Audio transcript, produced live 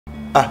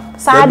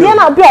Sadia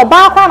na bi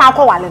oba kwa na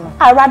akọwale no.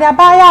 Awrade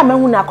abaya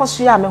amehu na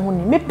akoso ya amehu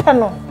ni. Me pe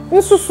no.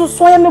 Nsusu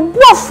so ye me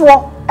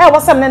buafo. E wo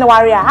sem ne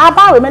ware a.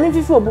 Aba we mani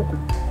fifi obuku.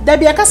 Da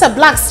bi e ka se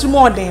black stream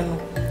odin no.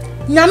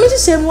 Nyame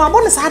hihye mu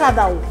abọ ne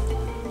sadada wo.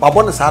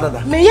 Abọ ne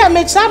sadada. Me ye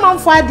me cha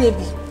manfo ade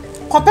bi.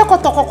 Kope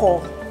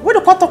kotokoko. We de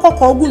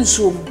kotokoko gu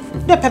nsuom.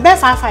 De pebe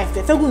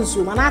 55 fe gu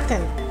nsuom na 10.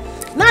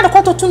 Na de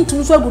koto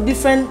tuntum so gu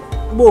different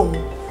bone.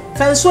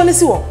 Fenso ne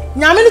si wo.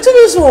 Nyame ne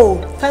tumi so.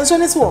 Fenso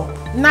ne si wo.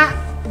 Na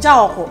ja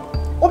okọ.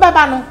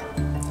 Obeba no.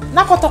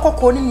 Na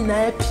kotokoko ni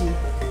nyina apie.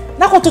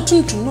 Na koto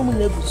tuntum no mu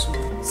na gu so.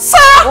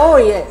 Oh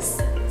yes.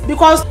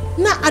 Because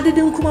na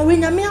adede nkuma we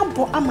nyame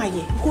abo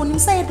amaye. Ko nim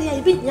say de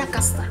ya bi nya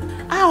kasta.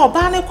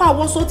 Oba ne kwa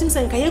wo so tim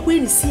se nka ye kwa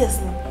ni CS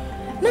no.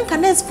 Na nka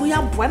nurse po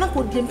ya bo na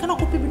ko diem kana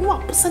ko pebi no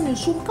apesa ne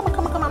nsu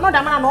kama no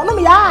da mana no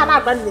ya na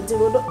agba ne nti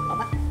do.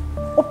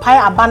 O pai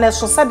abane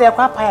so se de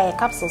kwa pai a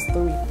capsule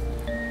story.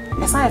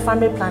 Esa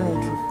family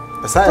planning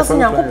do. Esa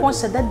family planning.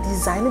 So that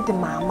design the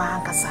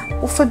mama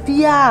nkasa. O fa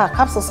bia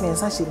capsules ne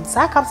nsa shim.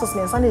 Sa capsules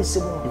ne nsa na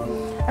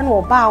shim. And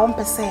oba o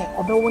mpese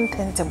obe won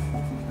tentem.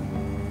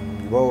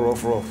 Wow,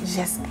 rough.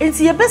 Yes.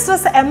 Enti ye best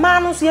say e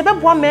man no so ye be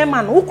boa me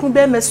man no okun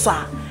be me so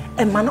a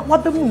e man no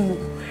wabe mu.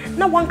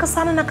 Na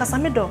wankasa na kasa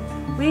me do.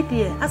 We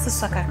dear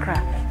aseso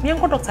kakra. Me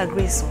enko Dr.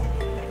 Grace.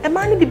 E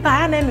man bi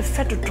ba na me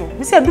fedodo.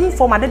 Me say adum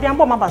for ma de bian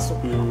bo ma ba so.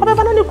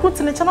 Obeba na ne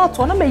kruti ne channel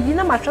to na mayi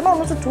na matwe na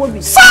ono so to obi.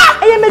 Sa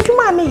e ye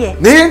medwuma me ye.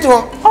 Ne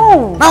nto.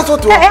 Oh. Na so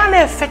to. E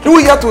na effect. Du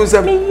ye to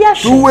nsem.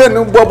 Du we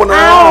no bobo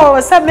na.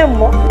 Oh, say me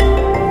mo.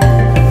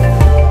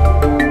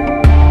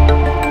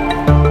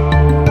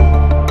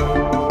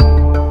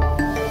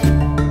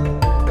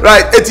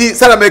 Right, eti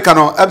sala meka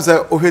no am say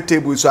ohwe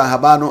table so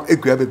ahaba no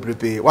ekua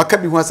bebrebe waka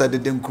bi hu asa de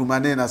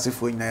nkruma ne na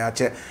sefo nyina ya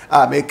che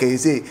meka yi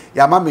say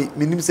ya ma me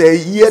nim say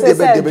ye de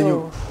be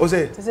benyu o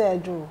say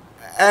adu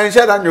en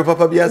sha dan your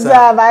papa bi asa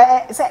za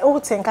ba say o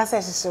tenka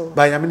say so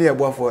ba ya me ne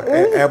eboafo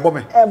ebo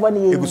me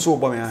eguso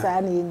bo me ha sa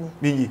na eni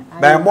minyi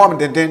ba mom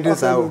den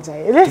sa o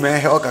me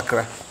he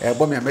okakra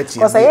ebo me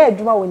amati o say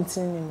adwuma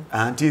wontin ni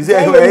anti say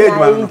he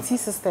adwuma no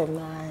system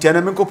na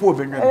tiana me nkopo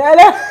obenwa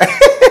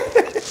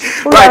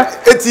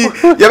right eti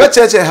ye be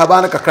cheche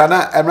haba na kakra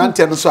na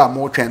emrante no so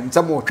amotwen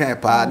ntamotwen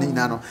pa ni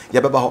nyina no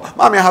ye beba ho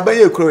ma me haba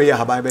ye kuro ye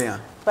haba be ya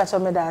pa cho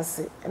me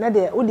dance na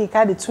de udi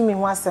ka de tumi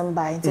ho asem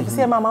ba nti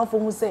se mama fo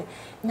hu se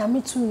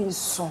nyame tumi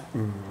so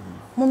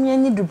mom ye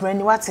nyi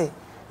dubrani wate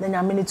na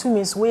nyame ne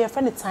tumi so we ye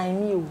fa ne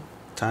time you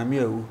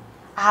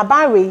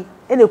haba we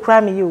e de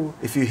kura me you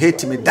if you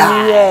hate me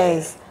die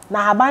yes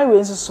na haba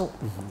we so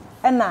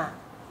e na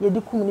ye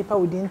di kum nipa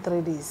within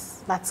 3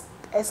 days but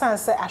esan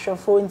say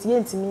ahwefo nti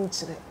yentimi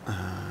nkyire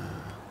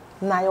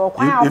na yo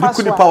kwan afa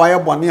so nipa wa ye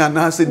bone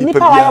ana se nipa bia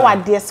nipa wa ye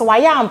wade se wa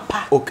ya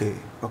ampa okay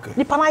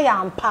nipa na ya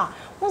ampa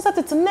won say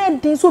tete na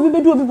din so obi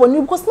bedu obi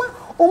bone because na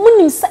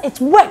omunim say it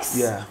works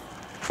yeah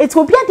it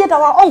will be a that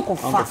our uncle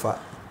fa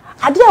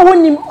ade a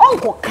wonim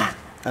uncle ka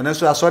ana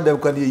so aso dem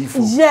kwa de yifo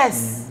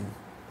yes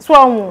so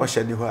o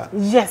shani ho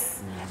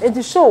yes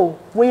it show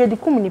we ye di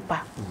kum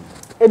nipa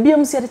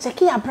ebiem se de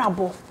check ya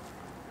brabo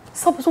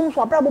so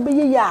so brabo be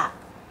ye ya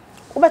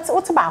what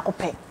ba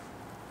akopɛ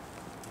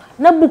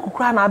na book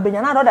kura na abenya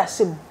na da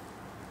hyem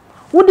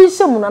wodi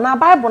hyem na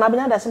bible na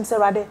abenya da hyem se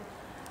rade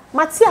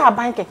mate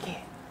aban keke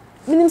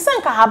minim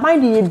sen ka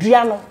aban de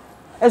yedua no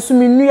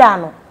asumi nnua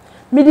no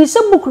me di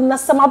hyem book na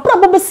sama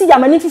brabo be si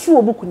yamani fifi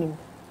wo book nim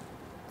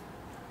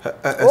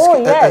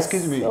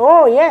excuse me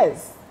oh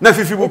yes na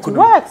fifi book no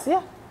works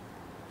yeah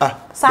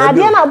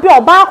sadia na bi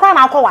oba kura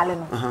na akɔwale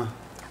no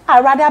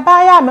rade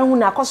abaya amehu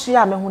na akoso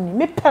ya amehu ni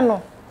me pɛ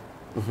no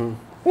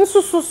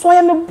nsusu so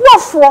ye me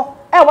buafo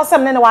e wo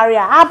sem ne ware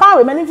a aba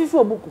we mani fifi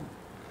obuku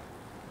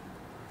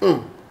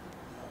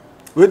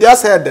we dey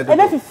said that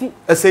ebe fifi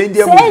say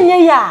india mu say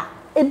nye ya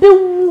ebe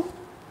wu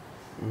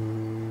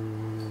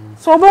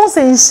so bo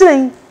se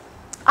nhiren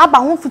aba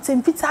ho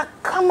fitemfita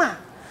kama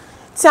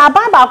ti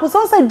aba ba ko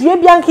so say dua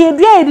bia nka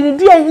dua ye ni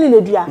dua hini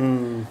na dua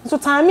so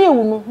time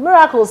ewu no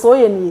miracle so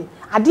ye ni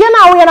ade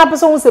na wo ye na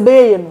person se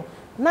be ye no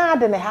na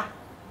ade ne ha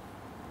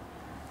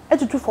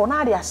etutu for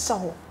na ade ahye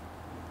ho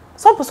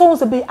so person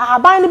se be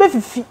aban ne be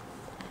fifi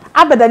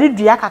abedade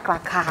dua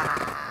kakraka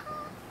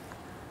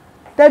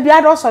da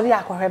bia do so de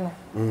akohwe no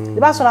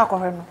de ba so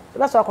akohwe no de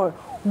ba so akohwe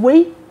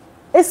we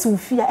esi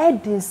fi a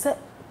edin se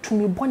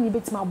tumi boni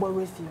betima abo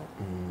refi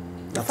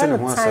o fa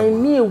no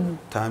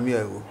time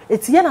ewu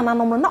etiye na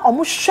nanom na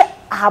omo hwe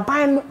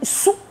aban no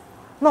su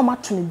na omo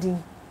ato ne din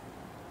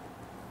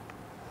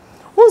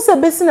unse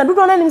besi na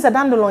dodo na nim se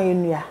dandelion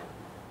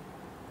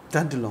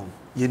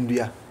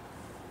yenua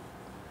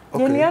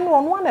okay yenua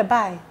no ono na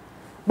bai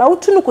ba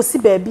utu no kosi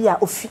ba bia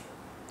ofi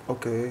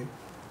okay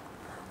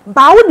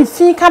ba wo di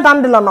fi ka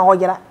dandelion na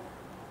oyera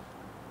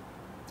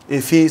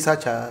efi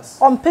such as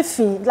on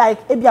pefi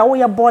like ebia wo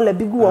ye baller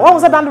big wo wo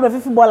say dandelion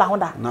fifi baller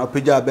hoda na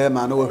peja be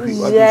ma na wo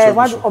hwi yeah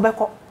what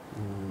obeko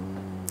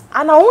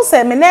ana won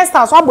say me next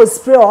house abo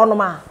spray o hono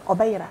ma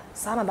obeyera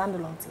sa na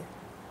dandelion tie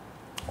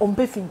on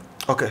pefi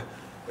okay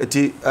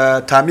eti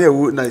time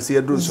ewu na isi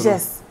edru so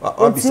yes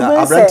obisa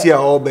abranti a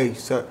obey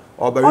so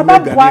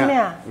Oberimeduane.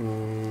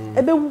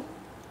 Ebewu.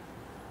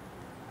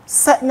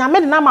 Se nyame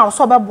de na ma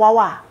so obeboa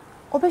wa.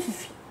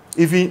 Obefifi.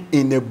 Even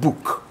in a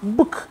book.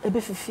 Book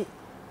ebefifi.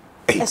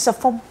 Ese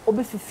fom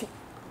obefifi.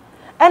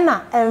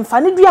 Ena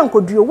emfane dua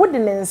nkoduo wo de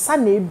ne nsa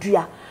na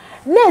edua.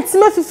 Na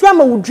etime fifi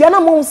ama wodua na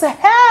mo se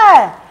he.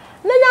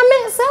 Na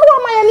nyame se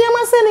wo ma ye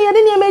niam se ne ye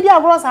de niam edi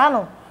agro sa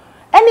no.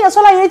 Ene ye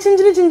so la ye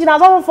chinjiri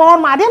azo for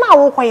ma de na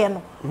wo koye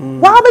no.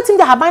 Wa obetim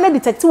de haban na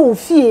detective wo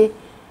fie.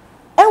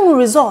 Enwu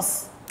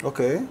resource.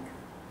 Okay.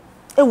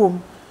 Ewom.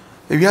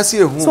 Ewiase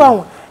ehu.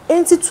 So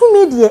enti to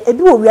media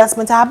ebi wo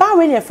wiasment haban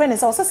we ne friend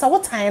say wo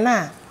tan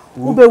na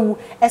ubewu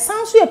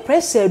esan so ye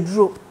pressure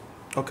duro.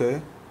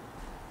 Okay.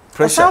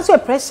 Pressure. Esan so ye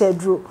pressure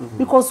duro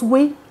because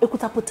we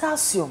ekuta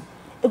potassium,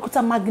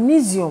 ekuta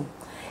magnesium.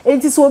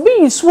 Enti so obi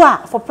yisu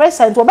a for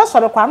pressure enti obe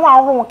so be kwa no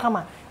ahoro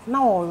kama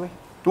na worry.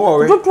 No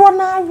worry. Dodo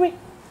na worry.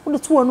 Wo de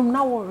to onum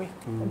na worry.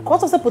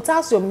 Because of the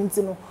potassium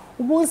enti no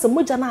ubo nse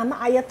moja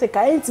na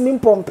ayeteka enti mi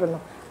pompe no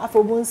afa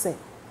ubo nse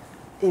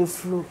e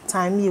flow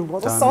time you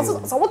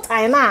so what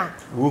time na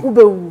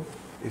ubewu.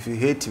 If you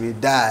hate me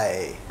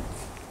die.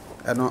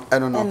 I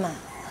don't know.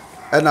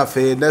 And I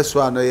feel next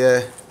one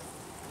yeah.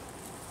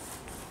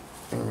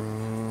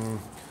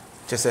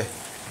 Just say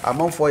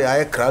I'm on for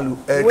your kralu.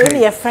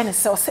 When your friend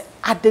say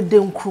adede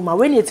nkruma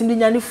when you timi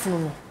nyane funu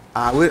no.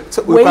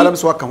 We call them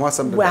so kan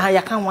wasem. We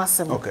ya kan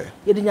wasem. Okay.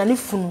 Ye de nyane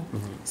funu.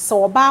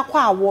 So oba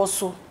kwa awo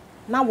so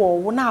na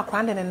wo na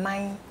akra de ne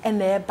nan e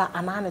na eba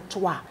ana ne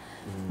to a.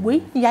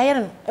 We ya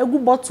ye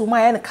egu bottle ma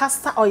ye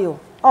castor oil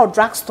or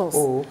drugstores.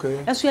 Oh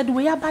okay. Enso ye de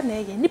we ya ba na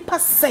ye nipa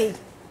say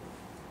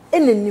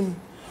enenim.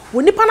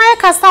 Wo nipa na ye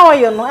castor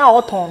oil no e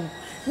oton.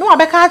 No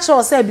abeka a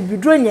che say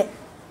bibidro nye.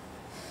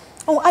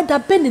 Oh, ada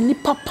ben ni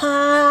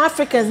papa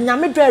Africans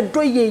nyame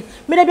do ye.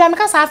 Me da bia me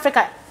kasa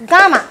Africa.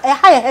 Ghana e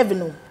high heaven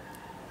no.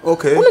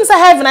 Okay. Unim say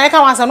heaven I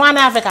can wansa no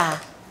na Africa.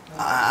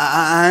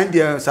 And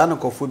there sana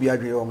kofo bi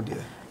adwe om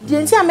there. The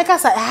ntia me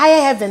kasa high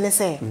heaven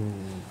say.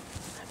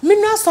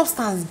 Mineral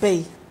substance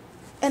bay.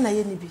 E na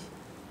ye ni bi.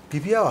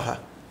 Bibia wa ha.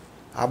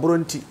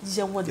 Abronti.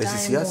 Ye wo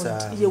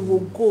diamond, ye wo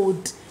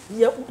gold.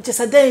 Ye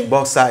just a day.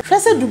 Bauxite.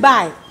 First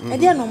Dubai. E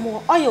dey no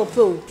more oil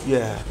pill.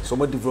 Yeah, so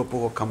mo develop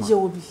ho kama. Ye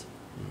wo bi.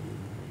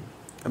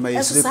 Am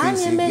I sleeping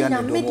see bia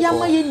no. Media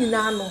ma ye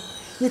nyina no.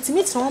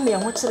 Yetimi tro me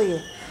ho kire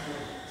ye.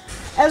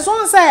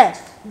 Ezon say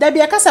da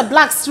bia kasa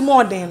black stream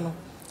odin no.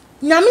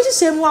 Nyame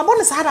hihye mu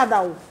abone sa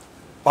dada wo.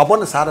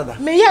 Abone sa dada.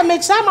 Me ye me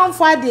kira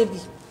manfo ade bi.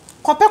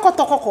 Kope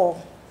kotokoko.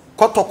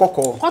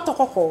 Kotokoko.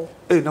 Kotokoko.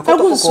 Na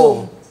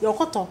kotokoko. Yo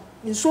koto.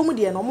 Nsuo mu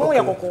de no mo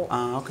ye kokko.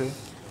 Ah, okay.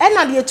 E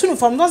na de tunu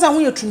from those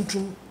who ye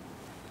tuntum.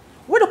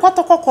 We de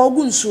kotokoko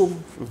ogu nsuo mu.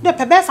 De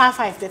pebe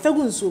 55 de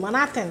fegu nsuo ma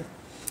na 10.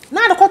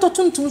 Na de koto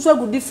tuntum so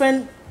agu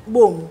different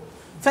bom.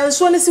 Fa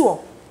nsuo ne si wo.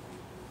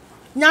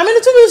 Nyame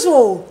ne tunu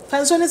so. Fa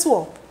nsuo ne si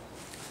wo.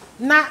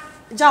 Na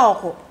ja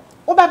okko.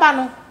 Wo beba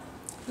no.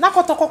 Na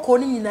kotokoko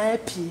ni nyina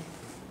apie.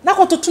 Na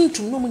koto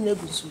tuntum no mu nyina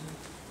agu nsuo.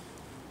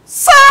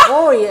 Sir!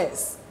 Oh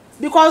yes.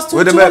 Because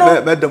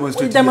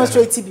tuntum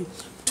demonstrate bi.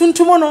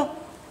 Tuntum no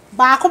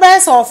ba ko be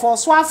se ofo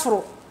so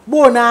afro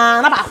bo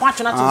na ba ko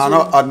atwena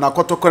tuntum. Na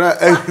kotoko na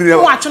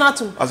ehire. Ko atwena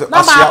tum.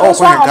 Na ba ko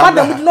so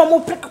obadam no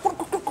mo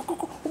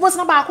wo se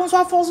na ba ko so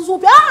afo so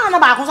bi na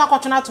ba ko so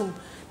akotwena tum.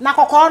 Na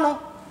kokko no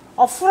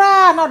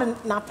ofra na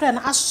na pre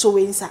na aso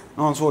we nsa.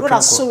 No so no da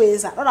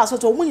so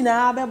to mu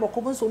nyina be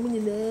boko bo so mu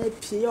nyina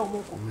pie yo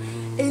mo ko.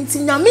 Enti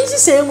nyame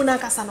hihye mu na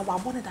kasa na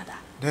wabo ne dada.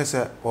 There's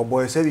a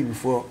boy said it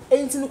before.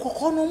 Enti no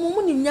kokko no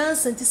mu ni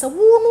nyansa enti se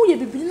wo no ye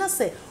bibiri na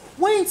se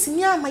wenti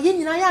mi ama ye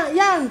nyina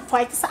ya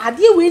fight sa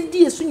ade we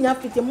di esu nya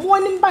fete mo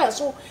ni mba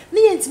so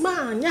ne yenti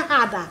ma anya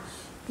hada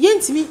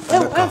yenti mi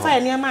e fa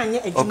ne ma anya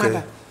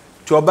adwumada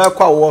ti oba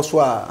kwa wo so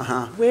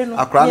a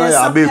akra na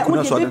ya abeku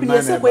na so de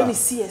na na ba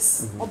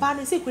CS oba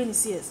na se kwa ni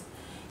CS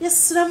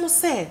yesra mo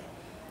se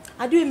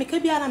ade we meka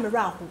bia na me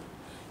ra ho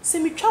se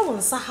mi twa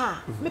won sa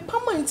ha me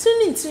pama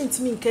ntiri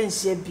mi nka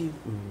nhia bi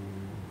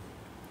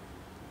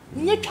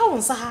nye twa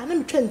won sa ha na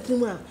me twa ntiri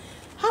mu a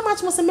how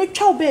much must I make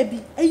chow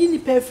baby? Ayi ni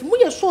perfume.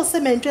 We are sure say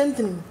men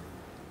gentlemen.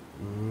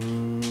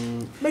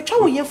 Me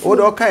chow ye fu. What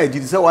okay?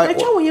 Did you say why? Me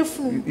chow ye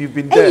fu. You've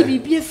been there.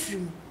 Ayi be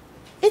free.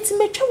 It's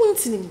me chow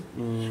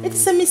ntini.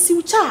 It's a miss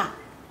you cha.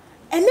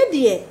 And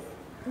there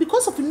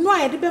because of no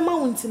I de be ma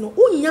ntino.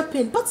 O nya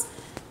pain but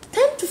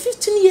 10 to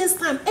 15 years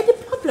time e the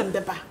problem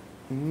beba.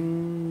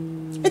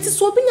 It is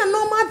so being a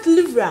normal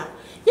deliverer.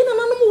 You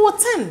know no more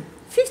 10,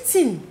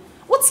 15.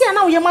 What's here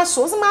now ye ma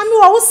so? So ma me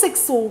wa 6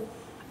 so.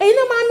 You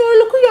know, man, no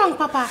look young,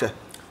 Papa. Sure.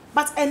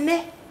 But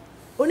ene,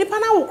 only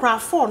pana will cry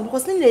phone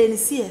because then they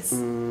CS.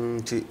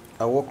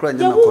 I walk right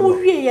now. You will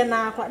hear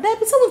now. There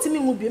be someone to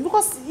me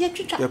because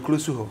you're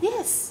close to her.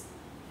 Yes.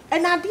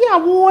 And I dear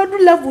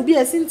would level be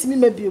a sin to me,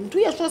 maybe 2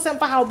 years or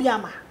something. How be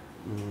ama?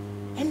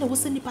 And there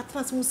was any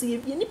patrons who say,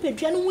 you need to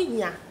be win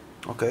ya.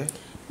 Okay.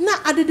 Now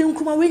I didn't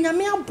come away. I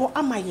may have bought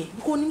Amaye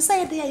because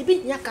inside there I be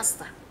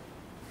Yakasta.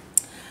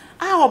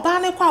 Our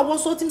banner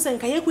was so things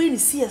and Kayako in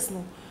CS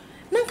no.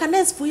 Nanka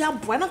nurse for ya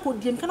boy na ko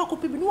diem kana ko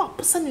pebi no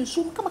aposa ne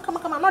nsuo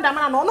kama no da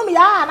mana no me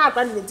ya na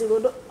akwa ne ti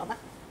rodo baba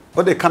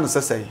What they can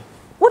say?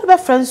 What be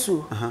friends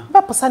so?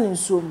 Be person in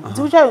so.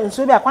 Ti wo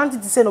nso be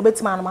quantity say no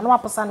betima no ma no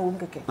person wo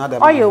keke.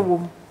 Oil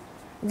wo.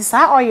 Di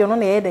sa oil no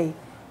na e dey.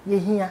 Ye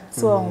hia.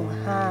 So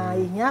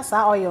ye hia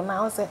sa oil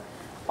na say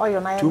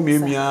oil na ye. Tu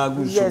miamia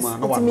gu suma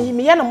no wa.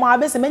 Me ye no mo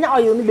abese menya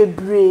oil no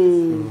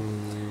bebre.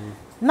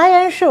 Na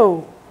ye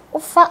show.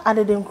 Ofa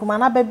adeden kuma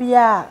na ba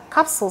bia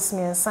capsules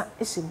miensa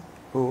ehim.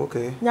 Oh,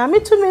 okay.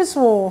 Nyame to me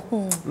so.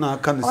 Na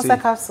kan say. Osa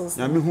capsules.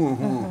 Nyame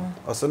hu.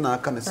 Osa na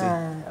kan say.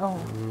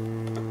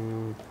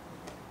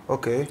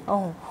 Okay.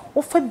 Oh.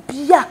 Ofa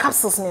bia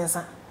capsules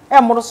miensa. E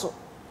mo so.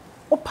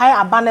 O pai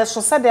abane so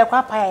se de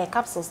kwa pai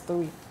capsules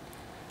 3.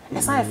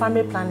 Esa e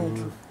family planning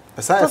do.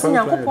 Esa e family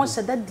planning. Nyankopon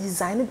se that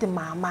design de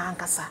mama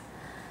ankasa.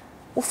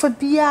 Ofa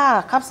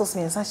bia capsules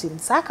miensa shim.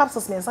 Sa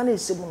capsules miensa na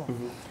ehim no.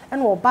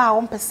 And oba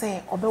on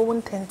pese obe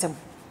won tentem.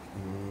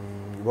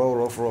 Well,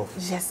 rough.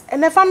 Yes.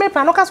 And the family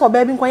plan no case for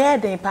baby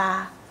nkoye den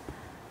pa.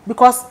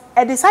 Because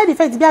the side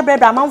effect be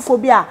abrebra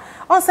manphobia.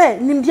 On say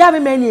nimbia be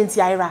mani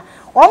enti ayra.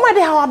 O ma de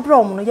ha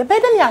abrom no ye be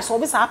dem ya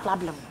solve sa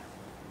problem.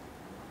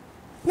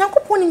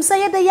 Nyankopon nim say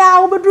ye de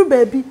ya obedru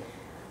baby.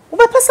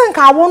 Obe pese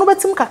nka awo no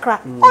betim kakra.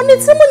 Oni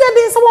timu nya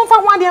den se won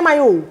fa ho ade amaye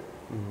o.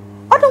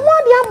 Odo ho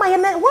ade amaye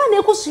na ho na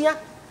ekosua.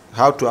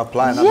 How to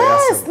apply na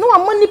yes, no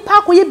money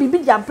pa ko ye bibi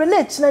jampe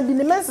na echina bi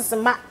ne menses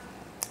ma.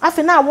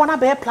 Afi na awo na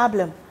be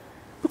problem.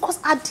 Because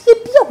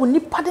adie bia wo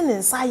nipa de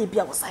nsa ye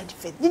bia wo side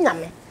effect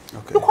nyame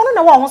okay because no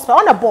na wo hospital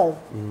on the ball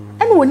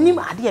and wonim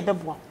adie be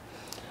boa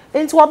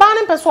enti wo ba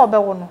ne pese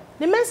obe wo no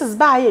the menses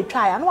ba ye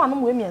twa ya no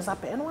anom we miensa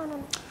pe no anom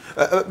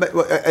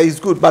it's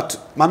good but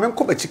mame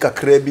nko ba chika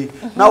kra bi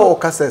na wo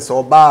ka se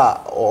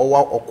oba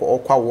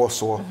okwa wo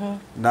so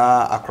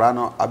na akra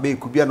no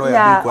abeku bia no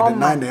ya beku de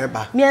 9 na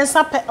eba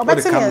miensa pe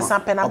obeti miensa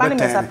pe na ba ne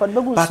miensa pe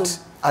be gu so but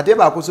adie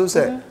ba ko so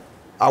se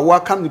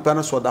awa kan nipa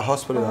no so the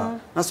hospital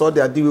na so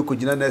the adi we ko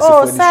gina nurse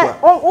for ni so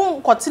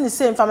on continue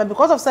same family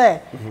because of say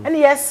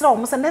any yes no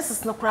mo say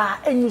nurses no kra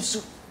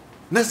anyusu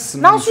nurses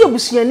now so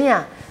ebusuani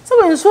a so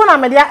we nso na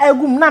media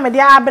agum na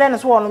media abre ne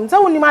so wono say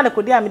woni ma de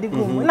kodi a mede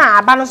gum na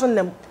aba no so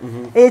nam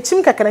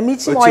chim kakra mi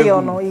chim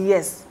oil no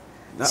yes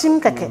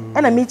chim kake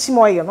na mi chim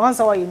oil no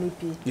say oil ni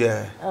pi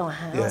yeah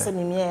no say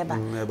mi me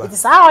eba it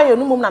is how oil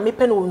no mum na me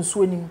pe no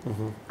nsuo nim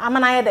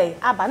amana ye dey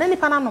aba na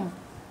nipa nanom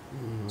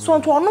so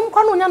to onum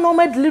kwa no nya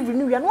normal delivery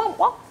ni wi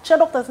no che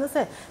doctors ne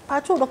say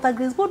pacho Dr.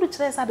 Grace Boadu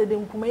chere sa de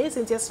nkuma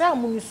yesenti esra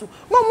amunisu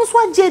no mo so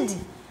agedi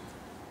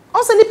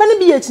on se nipa ne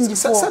bi yechinji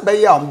fo sa be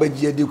ya on ba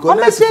giedi ko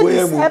na sifo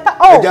ya mu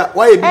eja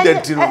why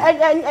evident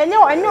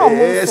no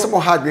enye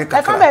some hard work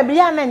ka ba bi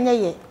ya na enye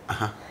ye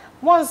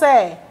mo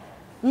say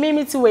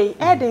mimiti we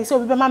den say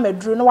obi be ma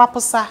maduro na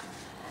waposa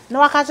na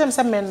waka chem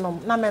say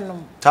mennom na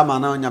mennom tama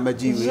na nya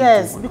magi we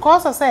yes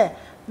because I say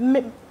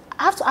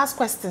I have to ask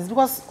questions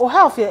because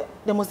health is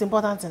the most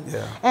important thing.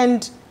 Yeah.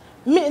 And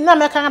me na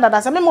me kan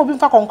that say me mo bi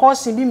fa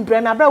concussion bi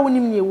mbre na bra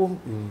wonim ne ewom.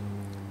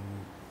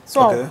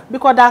 So okay.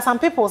 Because there are some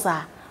people say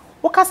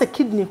what ka say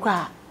kidney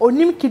kwa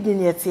onim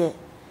kidney yete.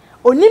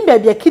 Onim ba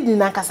bia kidney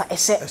na nkasa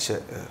ehye.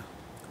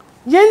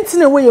 Ye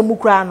ntine we ye mu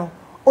kwa no.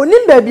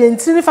 Onim ba bia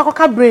ntine fa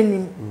koka brain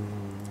nim.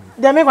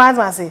 Dem me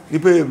kwa say.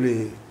 Nipa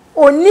ebre.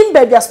 Onim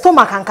ba bia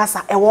stomach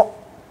nkasa ewo.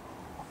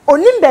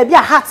 Onim ba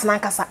bia heart na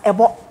nkasa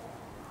ebo.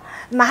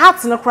 Na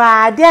heart no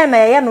cry there na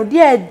ye no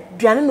there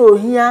aduane na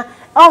ohia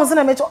almost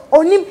na me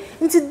onim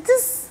into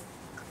this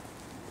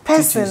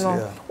person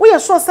no we are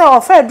sure say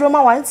of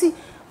adroma wa nti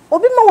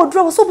obi ma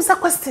wodro so bisa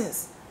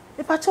questions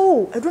e pa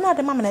cho adroma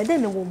de mama na dey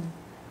na wo mu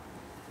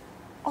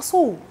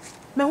also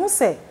me hu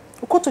say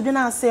ukoto bi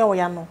na ase o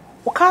ya no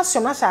o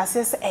calcium na sha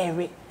ase se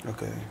ere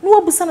okay no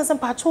obusa na se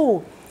pa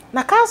cho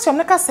na calcium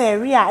na ka se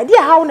ere a e dey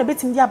how na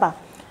betim di aba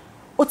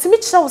otimi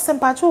kire wo se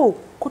pa cho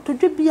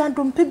kotodwe bia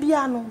ndompe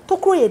bia no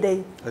tokro ye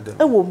dey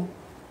ewom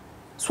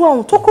so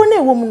on tokro na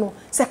ewom no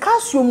se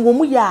calcium wo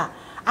mu ya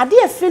ade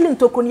e feeling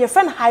tokro ye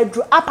friend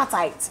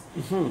hydroappetite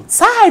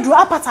sa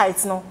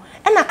hydroappetite no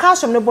e na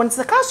calcium ne bon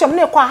se calcium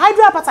na kwa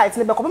hydroappetite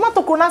ne be ko be ma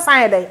tokro na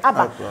san ye dey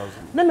aba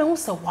na me hu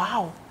se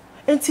wow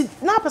enti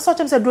na person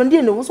chem se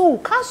dronde ne so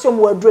calcium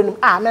wo adronim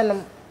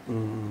menom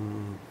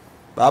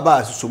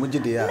baba so mo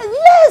gide ya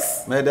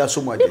yes me da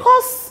so mo ade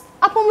because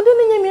apomde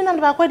ne nyemi na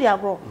ba kwa di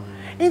agro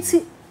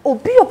enti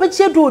obi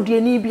opeche do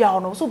odieni bia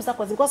ono so bisa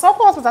kwase because of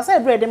hospital say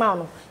bread ma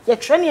ono ye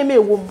tire ne ma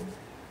ewom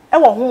e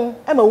wo ho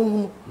e ma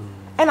wuhunu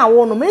e na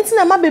wo no menti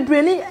na ma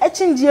bebre ni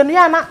echinjie no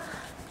ya na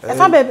e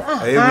fa be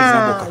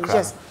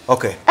yes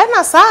okay e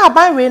na sa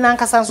aban we na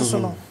nkasa nso so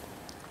no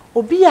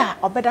obi a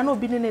obeda na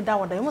obi ne da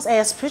woda almost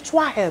a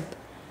spiritual help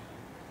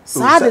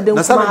sa de de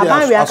kuma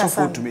aban we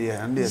akasa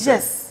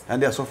yes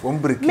and they so for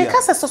break me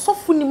kasa so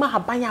fu ni ma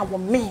aban a wo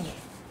me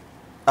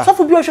so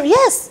fu bi o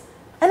yes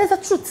and it's the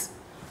truth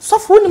so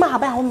fu ni ma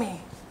haba ho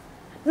me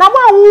na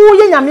ba wo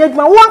ye nyame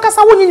adwuma wo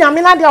ankasa wo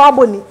nyame na de a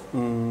waboni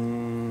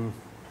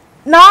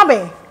na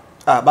be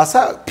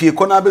basa pie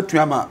ko na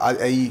betua ma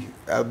ayi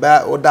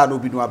ba oda no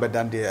obi no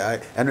abeda de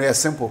eno ye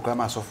simple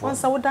kama so for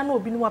once oda na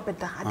obi no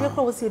abeda ade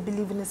ko wo say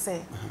believe ni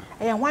say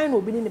e hwan na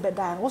obi ni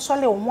beda wo so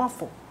le wo ho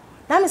afo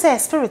na me say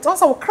spirit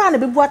once wo kra na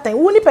bebu atan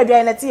wo ni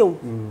padua na tie wo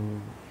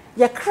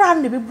ye kra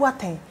na bebu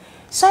aten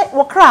so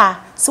wo kra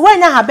se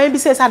wanya haban bi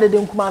se sa de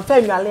nkuma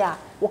fa nwale a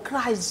wo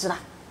kra izra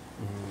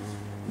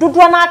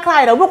dodo na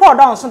kra ira wo ko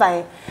don so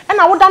dae e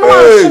na wo da no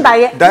so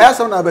dae dae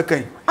so na be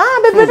kan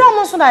bebre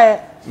don so dae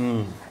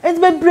e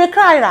bebre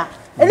kra ira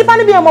enipa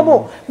ne bi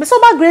emobo me so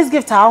ba grace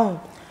gift a ho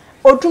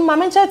oduma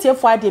me nche tie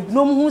fo ade bi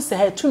no mu hu se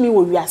ha tumi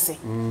wo wiase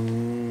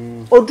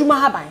oduma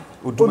haban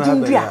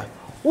odumdua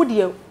wo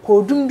de ko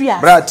odumdua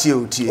bra tie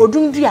otie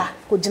odumdua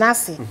ko gina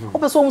ase wo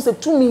pe so hu se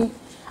tumi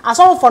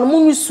aso fo no mu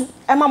nusu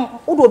e ma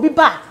wo do obi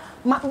ba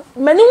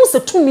mani hu se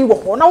tumi wo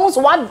ho na hu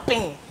so wa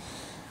ben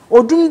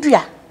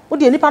odumdua wo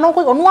de nipa no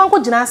ko onu anko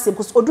gina ase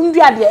because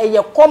odumdua de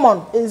eye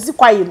common enzi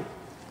kwayem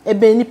e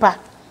ben nipa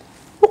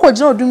wo ko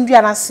gina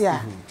odumdua na ase a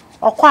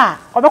okwa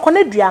obekọ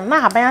na dua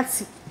na haban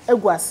ati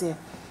egu ase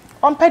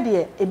ompe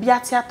de ebi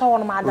ati ato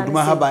no ma adane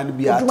oduma haban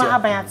bi ati oduma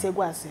haban ati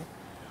egu ase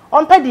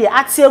ompe de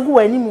ati egu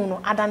animu no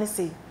adane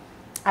se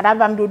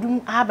adaba mdo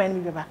odum haban bi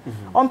beba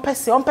ompe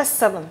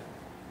 7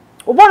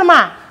 obono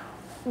ma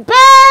be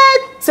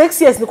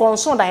 6 years ni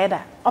konson da heda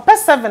ompe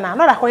 7 na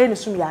no da ko ye ni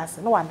sum ya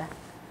ase no wada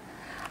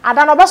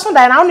adana obeso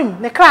da na onim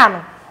ne kra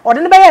no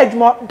ode ne be ya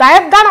adwuma da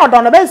ga na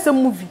odo no be nsem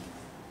movie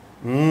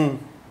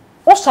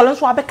o sole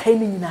nso abeka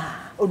ni nyina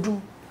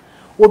odum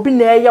obi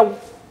na eyew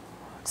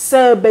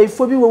se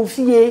beifo bi wo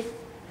fie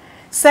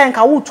se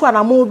nka wo tu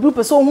anamo obi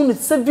pese ohun ni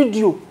se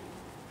video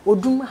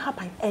odum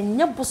haban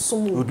enye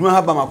bosom odum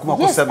haban makoma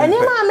ko 7 enye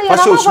ma me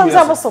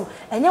ya bosom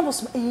enye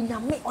bosom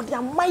enyame ode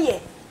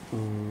amaye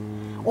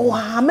o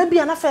ha me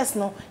bia na first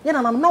no ye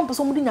na nam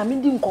pese omu di nyame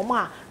di nkomo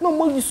a no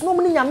mo yisu no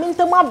mu ni nyame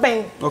ntem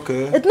aben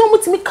okay et no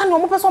mutimi ka no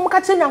mo pese omu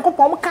ka che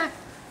nyankopon mo ka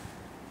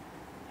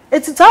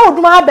etita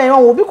odum haban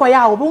obi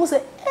koya obi hu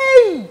se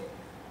ei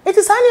it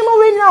is animal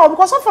way now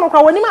because of no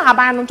kwa woni ma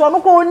haban no to no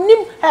ko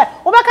onim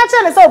obeka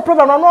che ne say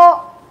problem no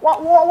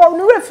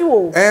no refi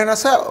wo na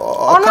say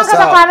ono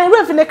kasa kwa ne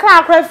refi ne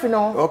kra refi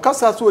no o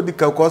kasa so odi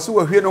ka ko so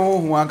wahwe no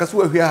hohu anka so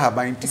wahwe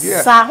haban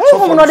tidia sa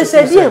hohum no de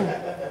sediem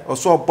o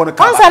so opon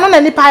ka ansa no na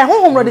nipa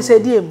hohum no de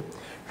sediem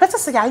fete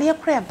se yale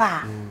kra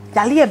ba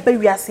yale ba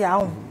wiase a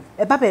ho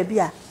e ba ba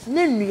bia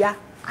ne nnua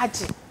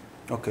age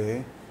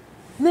okay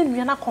ne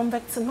nnua na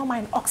convert no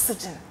mind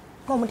oxygen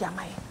no mo dia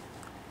mai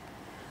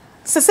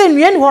se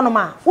nnua ni ho no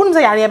ma wonu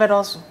se yale be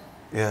do so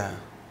yeah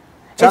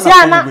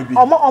Etiana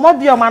omo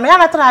bi oma no ya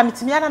na tra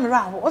mitimi ya na mera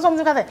ho ozo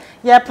mzi ka say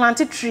ye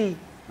plant tree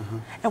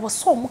e was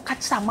so mo ka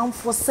kira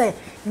manfo say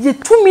ye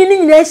tumi ni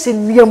nyina ehye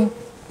nnuam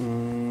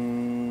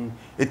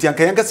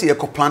etianka yanka say ye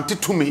ko plant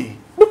tumi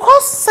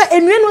because say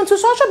ennua no ntu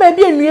so so ba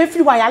bi ennua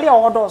firi wa yale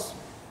o dos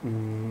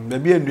ba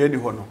bi ennua ni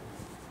ho no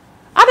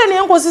ada ne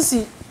enko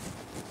sisi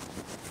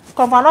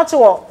konfanote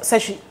wo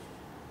sehwi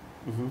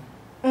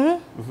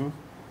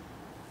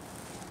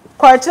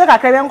ko chire ka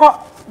kebe enko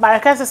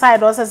Baraka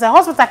side or says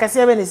hospital can see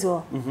any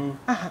so.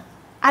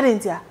 I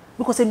didn't hear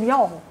because in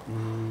your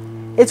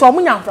it's all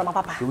munyam from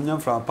papa.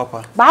 Munyam from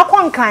papa. But I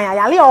can't cry.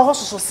 I lay a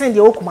horse to send the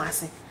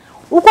Okumasi.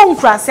 Ukom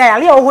crass, I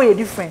lay a way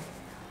different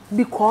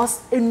because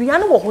in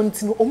Miano or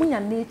hunting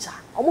Omunya nature,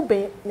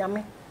 Omobe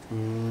Yame.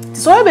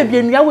 So I baby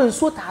and Yaw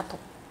so tato.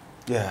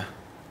 Yeah.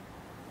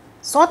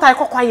 So I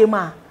call quiet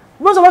ma.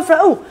 Most of my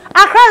friend, oh,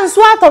 I cry and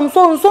swat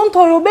so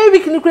toy, baby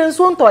can you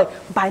so toy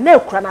by no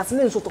cranas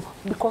and so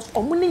because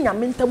Omunia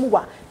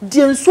Mintamua,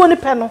 dear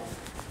Sony panel,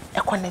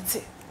 a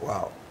connected.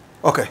 Wow.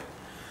 Okay.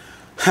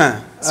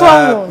 So,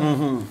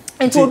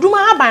 and to do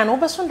my by an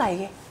over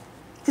Sunday.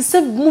 He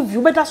said, move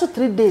you better so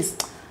 3 days.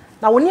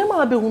 Now, when you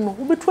might be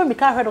who between me,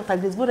 I heard Dr.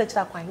 Grace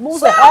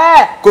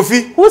Boadu.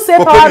 Coffee. Who say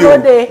power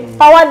day?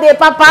 Power day,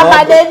 papa,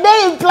 by the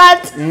day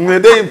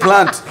implant. They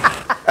implant.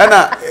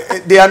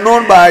 And they are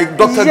known by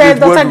Dr.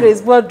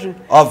 Grace Boadu.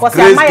 Of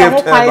Grace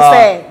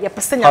Gift. Your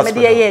person, your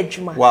media,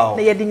 wow.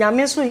 They are the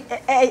Yamesu,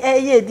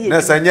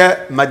 yes, and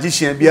yet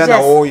magician be an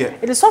oh, yeah.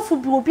 It is so for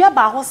be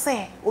about who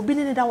say, or be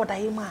in it out.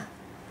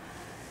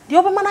 The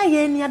other man I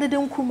hear near the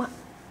Dunkuma.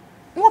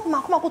 What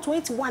Makuma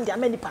 21, the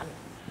American.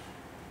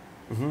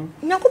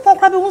 Nyankopon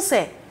krabe hu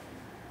say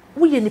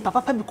wo ye ni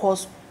papa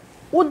because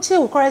wo je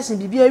wo correction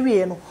bibia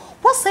wie no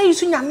what say you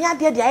nyame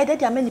ade de ayede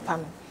de amanipa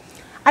no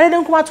ade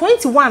den kuma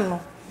 21 no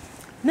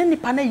na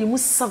nipa na yimu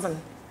 7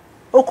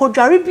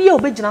 okodware bia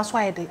obegina so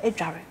ayede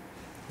adware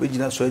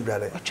obegina so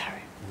adware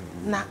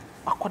na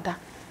akoda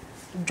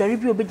dware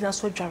bia obegina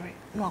so adware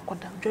no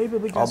akoda dware bia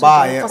obegina so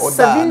adware for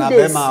 7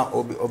 days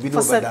obi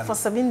no bedan for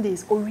 7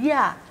 days owi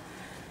a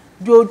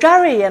de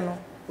odware ye no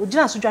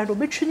ogina so dware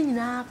obetwi ni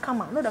nyina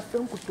kama no da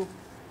fem kuto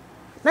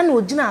na na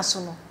ogina so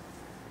no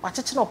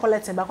wacheche no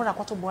politin ba ko na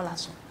kwato bola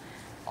so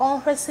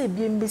on hwese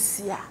bie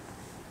mbesia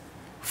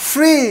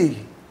free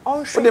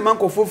on for the man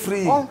ko for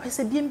free on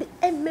hwese bie mbe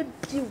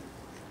emebio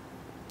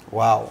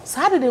wow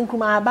sa de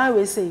nkuma aba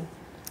we say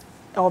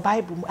e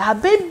bible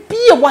aba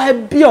bie wo ha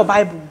bie o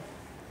bible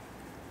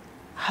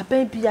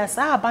aba bie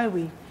sa aba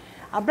we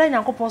abra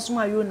nyankopon so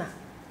ma yona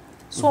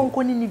so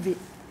onko ni nive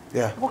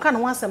yeah ko ka na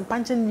wansem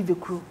panche ni nive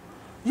kro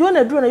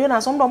yona duro na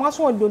yona so ndo ma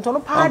so ndonto no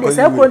pa de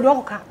se ko ndi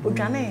okoka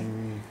odwane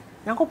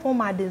nyankopon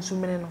ma de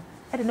nsumene no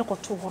e de ne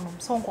koto honom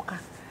so onkoka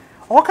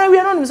o kan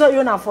wi no nim so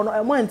you na for no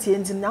e mo antie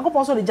ntim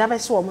Nyankopon so de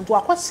jabese wo mo to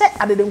akose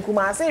adede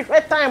nkruma ase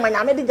hwe time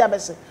nyame de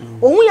jabese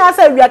ohun ya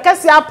sa wi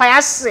akase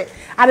apaya hye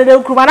adede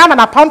nkruma na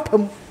na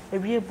pampam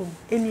ewie bom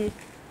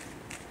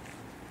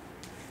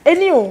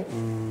eni o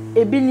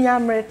ebi ni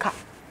America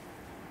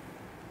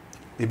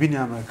ebi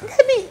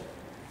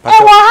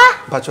ha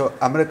Pacho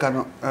America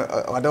no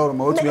wadawro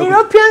ma otu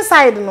European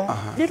side no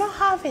they don't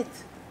have it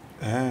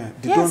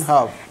they don't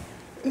have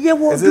yeah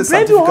well is it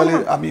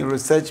scientifically I mean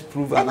research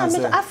prove and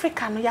answer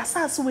Africa no ya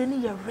sa so we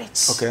ni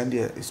rich okay and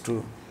yeah it's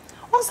true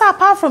also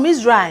apart from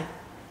Israel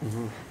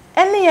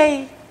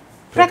any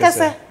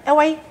prekese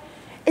away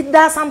it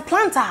does some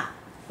planter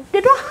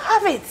they don't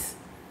have it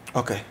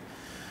okay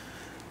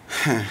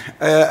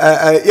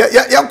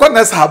yeah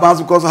connect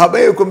habans because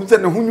habay community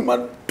ne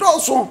hunyuma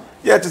doso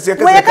yeah to say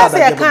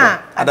ka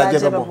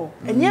adajebo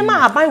enyema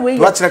haban we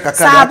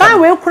sa haban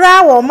we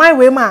kura wo man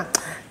we ma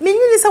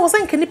menyini se wo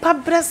sanke nipa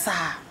bresa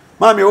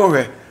mami wo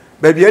hwe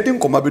ba bia di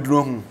nkoma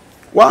beduro hu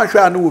wan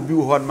hwe anu obi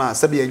wo hon ma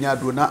sabe anya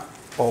ado na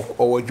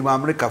owadwuma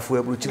America fo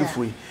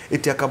aburuchirifo yi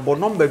etiaka bo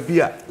number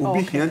bia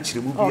obi hia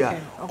nchiremu bia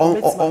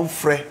on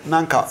frɛ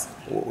nanka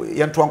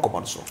yento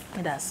nkoma so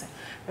that's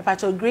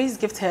Pacho Grace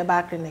gift her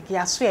back clinic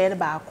ya so ye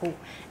ba ko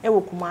e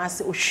wo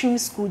Kumasi Oshim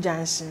School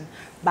Junction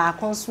ba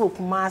kon so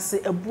Kumasi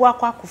ebu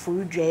akwa akofo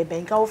dua e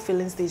benka wo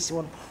filling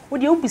station wo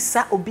de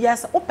obisa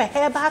obiasa wo pe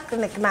her back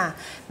clinic na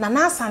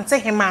asante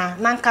hema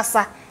na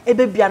nkasa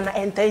ebebia na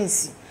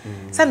entansi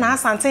se na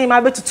asante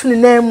hema betutu ne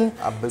namu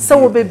se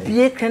wo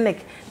bebie clinic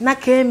na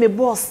ke me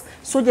boss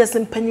soldiers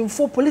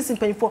mpanyimfo police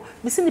mpanyimfo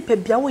misi ni pe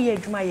bia wo ye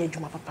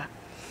adwuma papa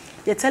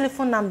your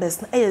telephone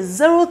numbers na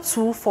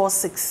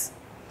 0246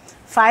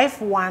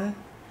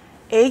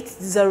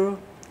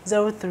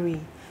 518003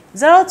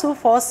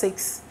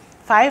 0246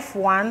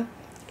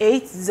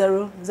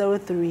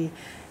 518003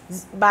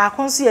 ba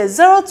konso ye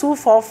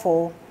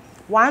 0244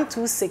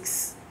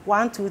 126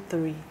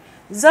 123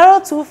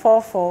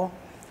 0244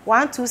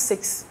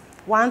 126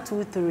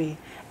 123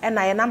 and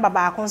na your number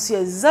ba konso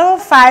ye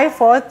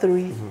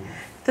 0543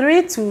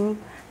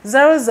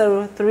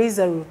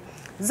 320030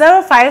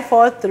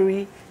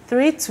 0543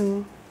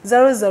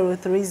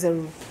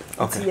 320030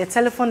 okay your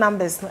telephone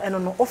numbers no eno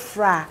no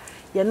ofra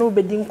ye no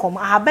obedi nkom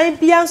ahaban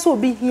bia nso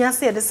obi hia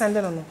se ye de send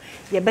no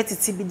ye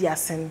betiti bi dia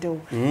send o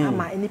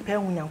ama enipa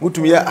ehunya nkom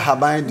mutum ye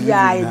ahaban delivery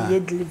ya ye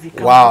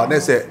delivery wow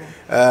na say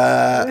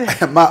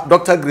ma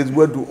Dr. Grace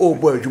Boadu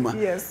boy adwuma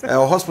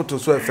hospital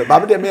so efe ba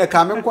be me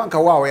ka me nkwanka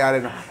wa yare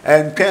no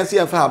and can see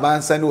efe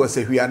ahaban send was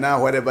a hwiana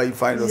wherever you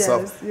find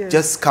yourself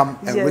just come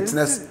and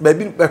witness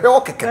baby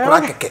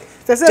keke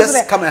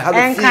just come and have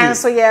a feel and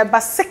so yeah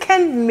but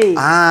second May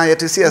you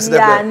to see us there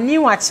yeah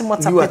new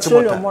Achimota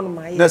petroleum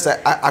honoma yes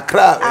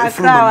Accra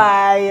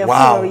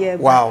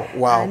wow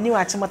new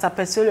Achimota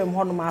petroleum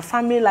honoma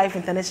Family Life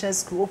International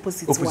School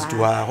opposite to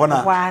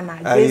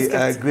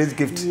hona Grace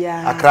gift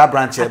Accra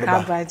branch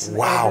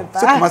wow so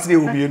come as dey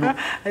obi no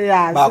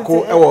ba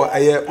ko ewo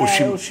eye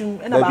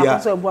Oshim na ba ko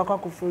so ebu akwa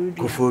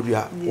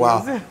Kofodua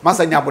wow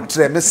masa nya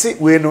botre me se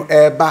we no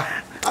eba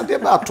ade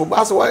ba to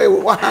ba so wa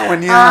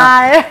wani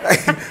a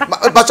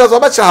ba cho so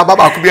ba cha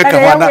baba ku bi ka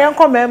hwana e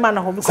nko mema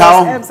na ho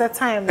because every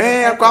time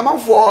kwa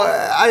manfo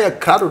aye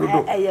krado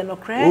dodo no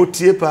kra o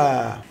tie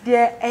pa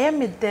de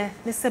me de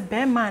ne se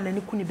be ma na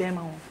ni kuni be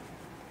ma ho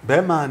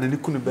be ma na ni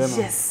kuni be ma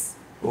yes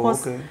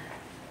okay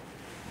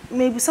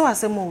maybe so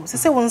asemo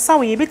se won sa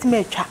we betime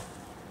atwa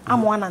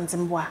amo anante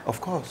mboa of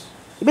course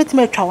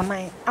betime atwa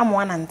wonan amo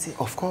anante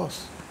of course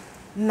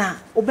na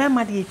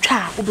obema de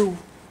atwa obewu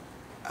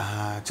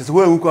just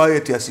we ko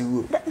ayeti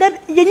asiwu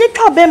ye nye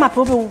twa obema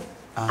pa obewu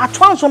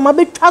atwa nso ma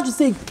betwa to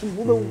say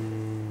obewu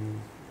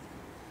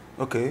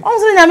okay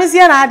onzo nyame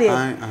sia na ade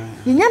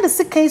ye nya de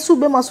sekan su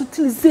obema so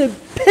tini say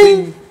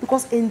pain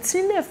because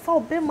entine e fa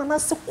obema na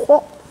se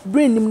ko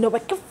brain nim no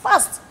work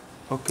fast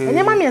okay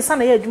ene ma me sa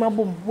na ye adwuma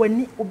bom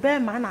wani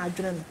obema na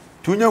adwene no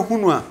tunya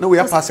hunu a na we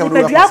apase no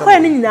we apase akwa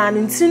ni nyina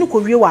ne ntini ko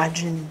wie wa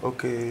adwene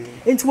okay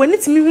enti wani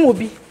timi hu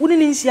obi woni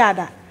ni nsi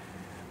ada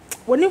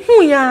wani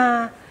hu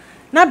ya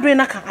na brain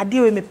na kan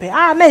ade we mepe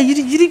na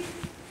yiri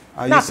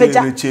na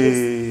peja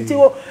nti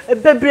o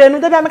bebre no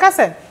da bia me ka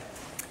se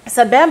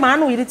be ma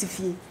na yiri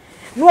tifie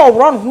no o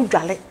wro no hu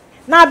dwale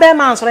na be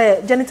ma nso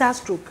re genital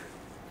stroke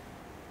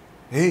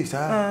hey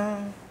sir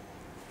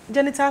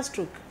genital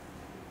stroke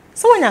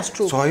so when you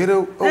stroke so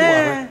yire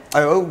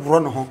I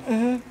run ho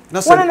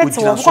na so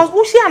because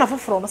wo hia na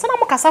foforo no so na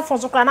mo kasa fon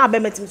so kra na be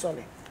metim so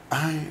le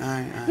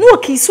no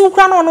kisu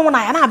kra no no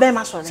na ya na be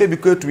ma so le say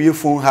because to your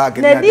phone hag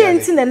na die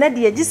enti na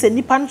de gi se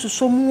nipa no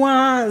so mu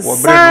an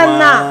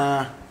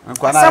sana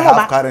kwa na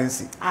have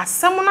currency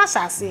asem na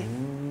shase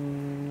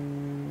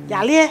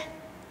yale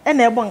e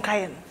na ebo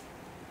nkaye no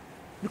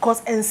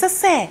because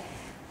ensese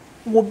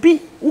wo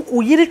bi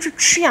wo yire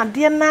twetwe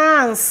ade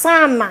na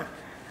ansana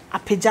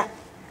apeja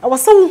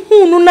awasa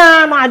hunu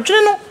na no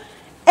adwene no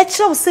e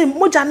kire wo se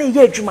moja na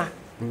ye adwuma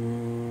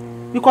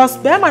because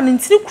be ma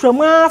ntiri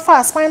kuramu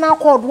afa spinal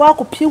cord wa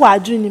kopie wa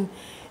adwene nim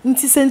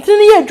nti sentiri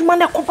ne ye adwuma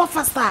na kopa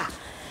faster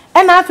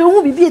e na afa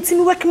hu bibi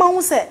etimi wekema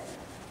hu se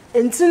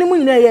entini mu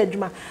nyina ye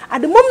adwuma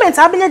at the moment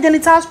abenya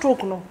genital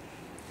stroke no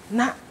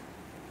na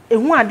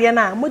ehu ade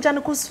na moja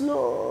ne ko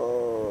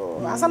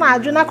slow asa na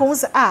adwena ko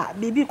se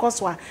bibi ko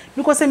so a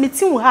because me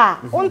tin ha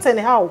onte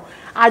ne ha o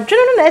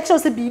adwena no na e che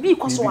se bibi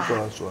ko so a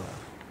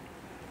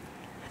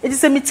it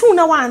is a meeting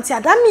na want ya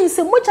that means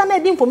say moja na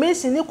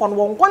information ni kon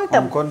won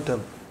quantum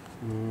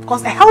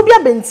because I help you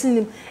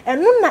bentin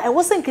and no na e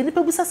wo se nke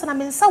nipa busa sana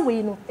me nsa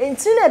we no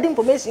entin na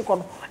information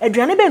kon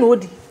aduane be na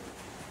odi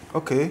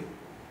okay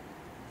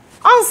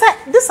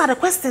answer these are the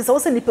questions I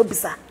was say nipa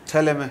busa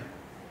tell me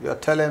you are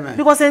telling me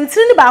because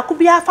entin ni ba ko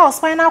bia fa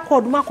spinal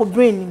cord ma ko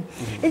brain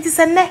it is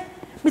ne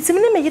mitimi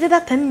ne me yede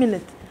that 10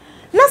 minutes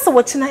na so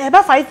wo china e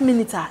ba 5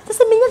 minutes just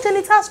say me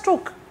genital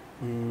stroke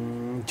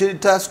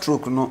genital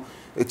stroke no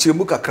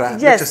echiremu kakra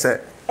which say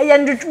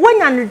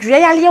wanya ndua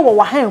yale wo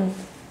wahan mu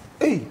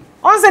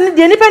on say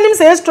de nipa nim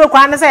say stroke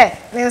an say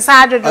ne nsa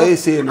adodo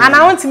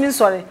ana won timi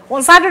sorry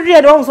won sa adodo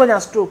ye de won so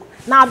nya stroke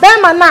na be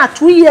ma na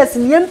 2 years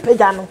ni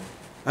empega no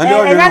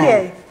enya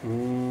de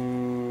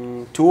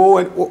to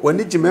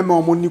wani jimema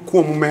omo ni ku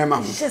omo mema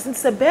ho yes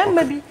say be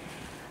ma bi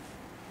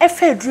e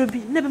fa duro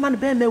bi ne be ma no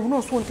be ma wu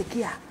no so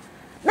nteki a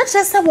na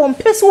che say won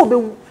pese wo be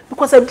wu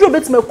because aduro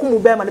betima ku mu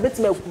be ma ne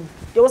betima ku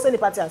ye wo say ni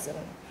party answer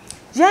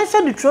Jean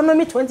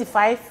Deuteronomy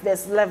 25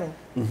 verse 11.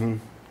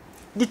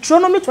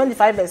 Deuteronomy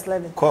 25 verse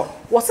 11.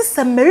 Was it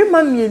some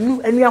merima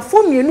mienu and you are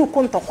for mienu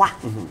kontokwa.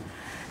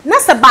 Na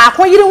se ba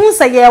ko yire hu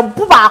se ye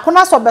bu ba ko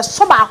na so be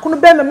so ba ko no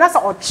be mem na se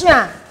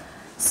ochia.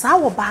 Sa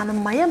wo ba no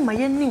maye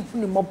ni hu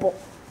ni mobo.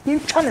 Ni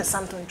twa ne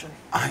santonton.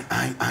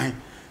 Ai.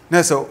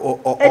 Na so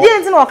o e dey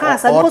ntin o kan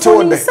sa because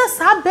oni se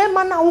sa be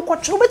ma na wo ko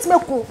twa betima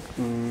ku.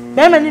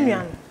 Be ma ni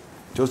nuan.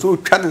 So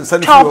twan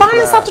nsan fi o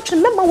ban sa to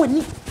twen mema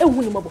wani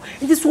ehu ni mabo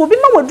it is obi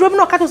ma wadro bi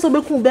na ka to so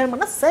be kun be ma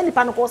na sa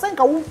nipa no ko sa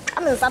nka wo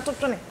twan nsa to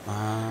twen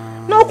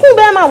na o kun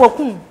be ma wa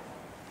kun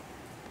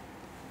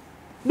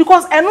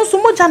because eno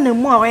so moja na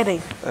mu already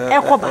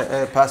e ko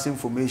ba pass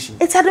information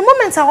it's at the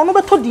moment I want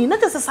be to di na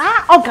just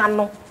sa organ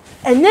no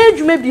enye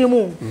adwuma bi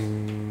mu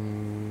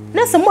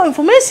na some more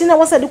information na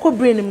was e ko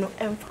brain no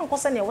emfa ko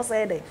sa na was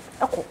e dey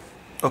e ko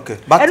okay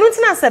but I don't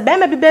think say be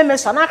ma bi be me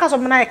so na aka so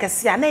me na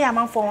yekese a na ya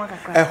manfo wan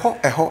kakra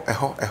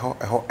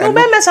eho no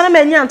be me so na me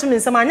nya anto me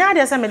nsem anya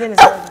de say me de me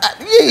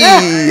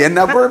say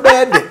na go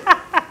bed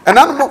and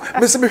I no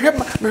me say me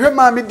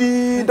hwe me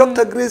di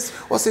Dr. Grace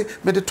was say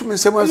me de to me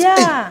nsem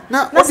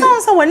na so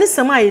so wani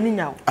sem aye ni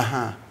nyawo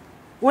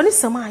wani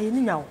sem aye ni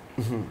nyawo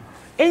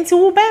enti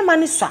wo be ma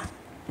ni so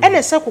e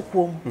na hye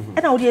kokom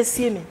e na wo de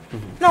asie me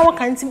na wo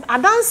kan tim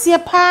adanse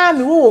pa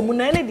me wo mu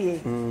na ene de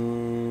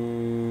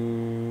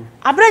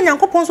abra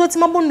nyankopon so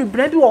tima bonu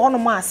bra bi wo hono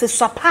ma se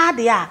swapa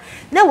de a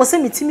na wo se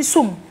mitimi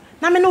som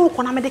na me no wo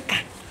kona me de ka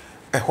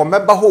ho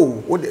meba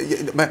ho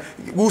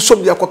wo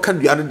som de akoka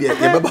dua no de ye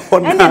meba ho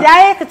na ene de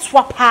aye ke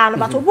swapa no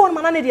but obo no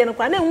ma na de no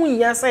kwa na hu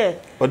nya se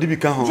odi bi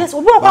ka ho yes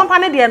obo kwampa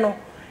ne de no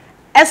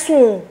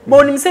eso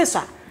bo nim se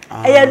so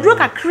e ya duro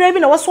kakra bi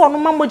na wo so no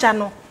ma moja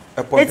no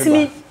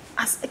etimi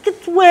as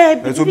ekitwe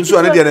bi so bi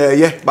so ne de na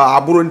ye ba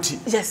aburo nti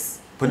yes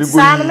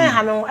Sana me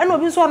ha me eno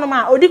obi so no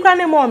ma odi kwa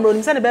ne mo omro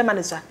nim se ne be ma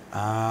ne so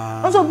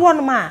onso bo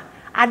no ma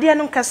ade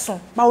no keso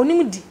ba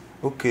onim di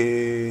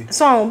okay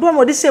so bo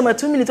mo di shame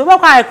 2 minutes obo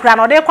kwa akura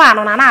no de kwa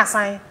no na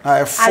asan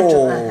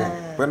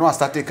when no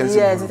start take kasi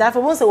yes that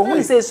for once we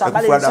hu say so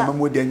abale so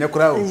mo di anya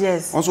kura o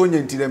onso onya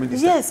nti dem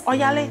di yes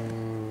oyale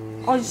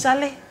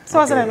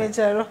so say na me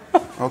chero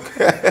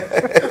okay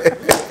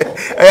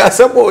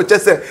asemo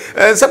chese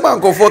nsema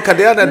ankofo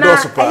kadea na do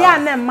so pa ya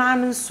na ma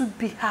no su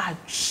bi ha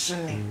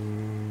dwene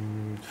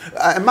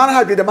man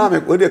ha bi de ma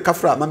me o de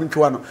kafra ma me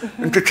ntwa no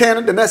ntwetwen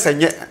no de na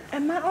senye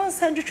ma on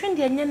se ntwetwen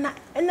de nye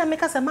na me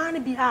ka se ma no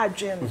bi ha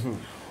dwene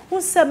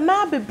on se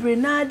ma bebre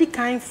na di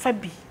kan fa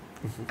bi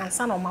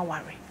ansa na o ma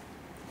ware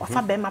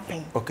wafa be ma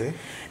pen okay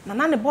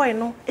na ne boy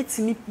no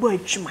etimi boy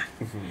adwuma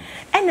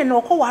ene na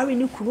okọ ware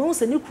ni kuru on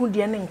se ni kuru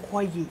de ne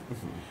nko ye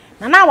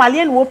na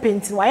wale no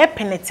painting wa ye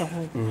penete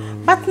ho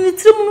but ni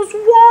trim no so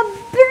wo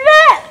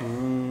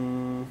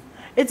bre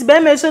it's be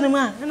me so ni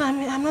ma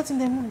I'm not in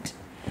the mood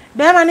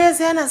be ma na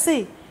say na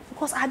say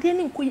because ade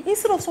ni nko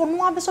instead of so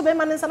no abe so be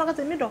ma na say na ka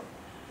temi do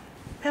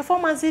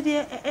performance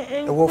dey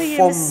wo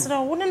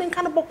form wo ne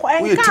nka na boko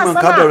en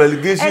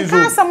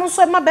ka sam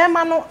so ma be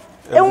ma no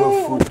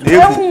ewu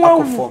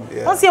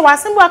on say wa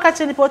sembu aka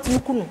che ni pot mi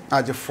kunu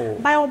Agyapong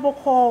by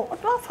oboko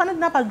do fa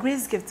na ba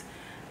Grace gift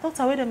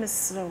doctor we dem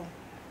slow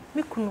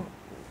me kunu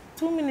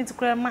 2 minutes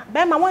grandma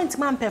be ma want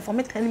man perform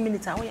 10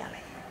 minutes awo yale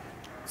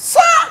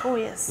sir oh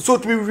yes so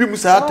to be we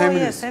say 10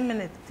 minutes yes 10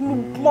 minutes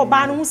mo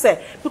ba no say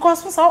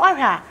because so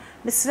ahwa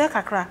me sire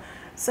kakra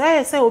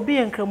say obi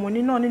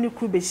enkramoni na oni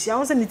ku be hia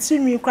won say ni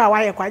trinwi kra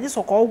wa ye kwa je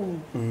so ko wu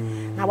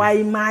na wa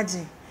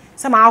imagine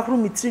say ma ahuru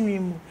mi trinwi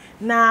mu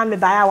na me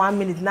ba ya 1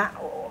 minute na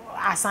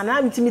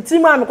asana mitimi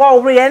ma me ko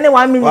over ye ne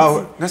 1 minute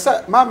wow na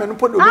say ma me no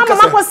podo bi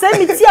kasa ma ko say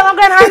miti a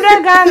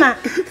 100 Ghana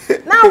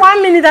na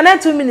 1 minute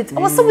and 2 minutes I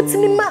was so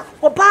mitimi ma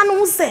oba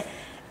no say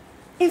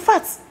in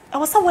fact I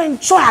was so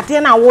enjoy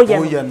ade na wo ye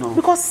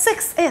because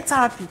sex air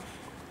therapy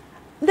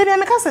They be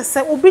make us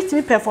say obi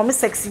timi perform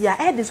sex ya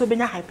e dey so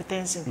benya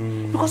hypertension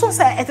because on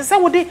say it say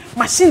we dey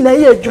machine na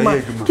ye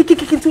adwuma kiki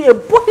to a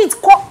body it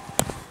ko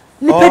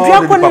ni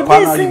pedua ko ni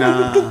base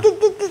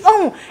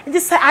oh it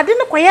say ade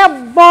ne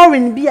koye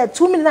boring bi a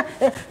 2 minutes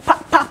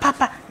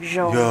pa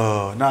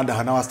yo na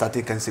da na start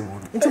taking some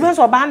into be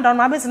so band down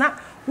ma be na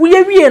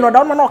we wie no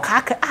down no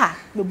ka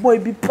me boy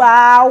bi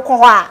pa ko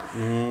ho a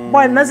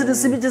boy na se do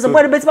just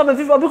boy be ti pa me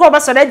fifi obi ko ba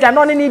so dey dwa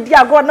no ni di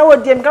agod na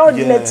wodi em ka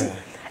wodi lati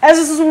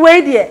esusu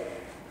we dey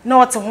no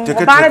what home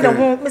oba de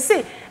ho me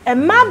say e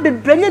ma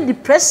bebrenya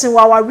depression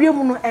wa ware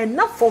mu no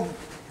enough for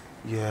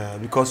yeah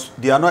because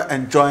they are not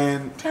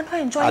enjoying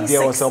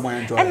sex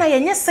and na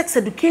yenye sex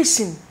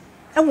education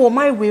e wo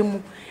my way mu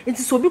nti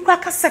so obi kwa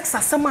ka sex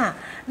asema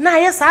na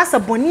ye sa asa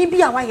boni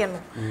bi a wa ye no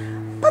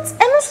but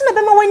eno so na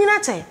be ma wanyina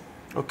che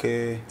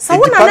okay so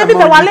wona na bi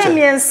be wale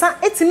miensa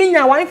etimi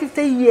nya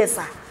 150 years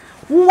a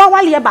wo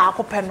wale ba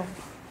akope no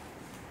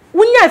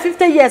wunya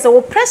 50 years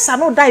wo pressure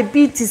no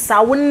diabetes a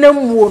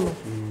wonam wo no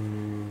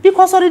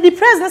because already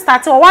depressed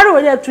started or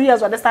worry 2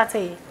 years or they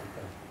started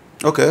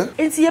okay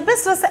it's your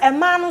best say a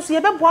man so ye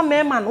be boa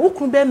man wo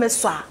kunu be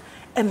meso a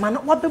e man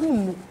wo be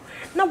mu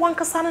na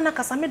wankasa na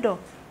kasa me do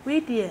we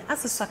die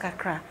aseso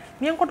kakra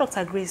me enko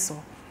Dr. Grace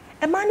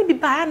e man bi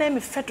ba na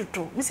me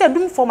fetoto me say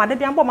adum form ade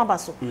bi ambo maba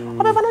so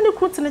obe ba na ne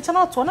kruti ne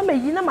channel to na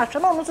mayi na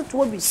mahwe na ono so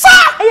to bi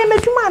e ye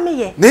medwuma me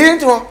ye ne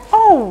nto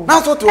oh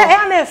na so to e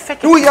na e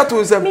feke tu ya to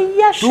nsem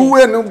tu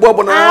we no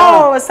bobo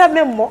na oh say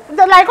me mo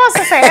like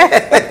us say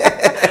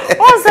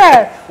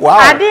Ose wow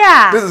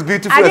adia this is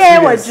beautiful adia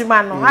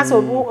wajuma no as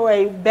obu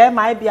be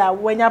my bia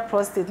wenya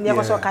prostate ne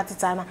ko so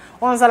catheter na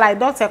once like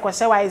doctor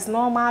kwese why is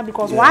normal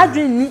because why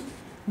dream ni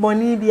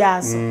money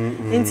bia so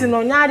nti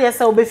no nya de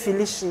say obe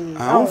feel shi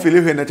ah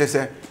feel hwe na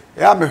chese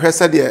ya me hwe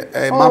se de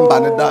mamba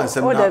ne dance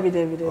na o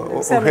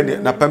hwe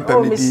na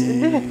pempem ni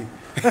di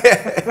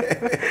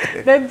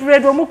be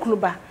bredo mu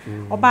kluba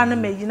oba na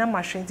mayi na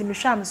mahwe nti me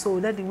hwa am so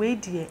that the way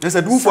die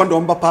na du fo ndo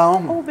mba pa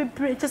ho oh be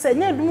bredo chese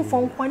nya du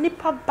fo nkwa ni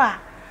pa ba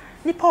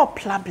ni pa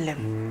problem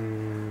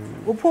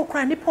opo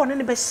kra ni pa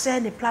ne be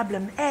share ni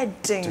problem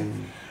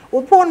edin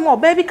opo no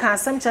baby can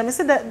some me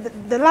say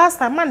the last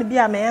time man be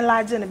am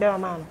enlarge ne be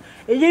ma no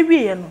eye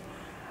wie no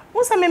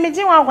wo say me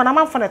megin wa agwa na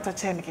man fo ne to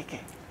che me keke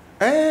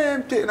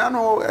te na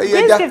no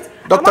ya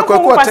Dr.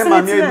 Kwaku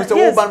atema me you say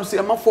wo ba no say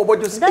am for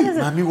bojo say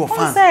na me wo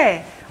fan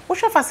say wo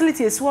show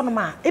facility esi wo no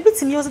ma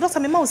ebitimi yo doctor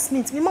me ma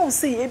smith me ma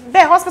say be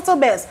hospital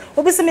beds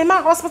obi say me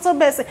ma hospital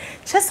beds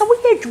chese wo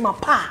ye adwuma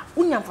pa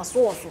wo nyamfa so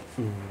wo so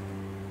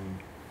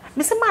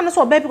Mr. Man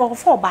so baby go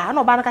for ba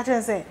na oba na ka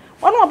chen say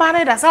ono oba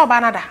na da say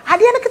oba na da ade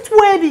ne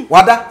ketewa bi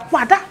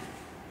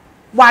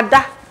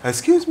wada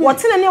excuse me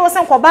what na ne wo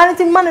say ko ba na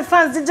ti man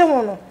fans je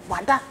ho no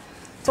wada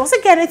so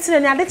say get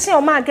it na ade chen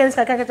o ma against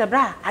ka ka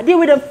bra ade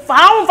we dem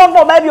found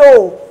for baby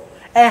o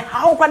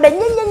how kwa da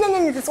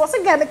nyenyenyenyen so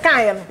say get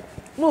kan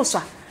no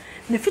so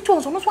ne fito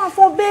so no so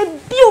for baby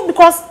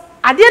because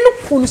ade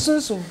no kun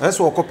sunsun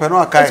so okope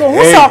no akai so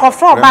who say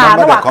okofro ba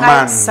na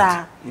wakai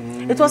sa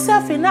it was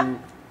self na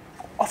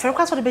ofere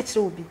kwa so de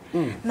betire obi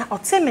na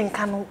oteme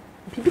nka no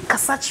bibi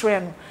kasa kire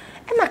no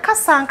e na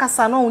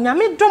kasa no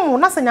nyame dom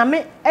na se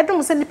nyame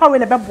edom se nipa we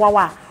na beboa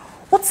wa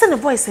what's in the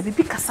voice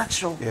bibi kasa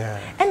kire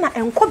e na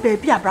enko ba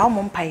bi abra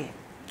wo mpae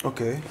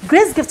okay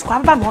Grace gift kwa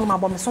ba me hono ma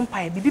bo me so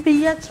mpae bibi be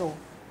ye kire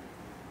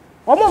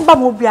o mo mba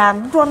mo bia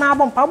do na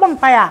bo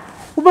mpae a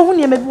wo be hu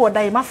ne ma bi wo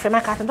dai ma frɛ na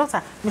ka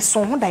doctor me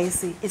so ho dai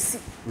esi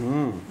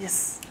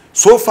yes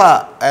so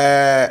far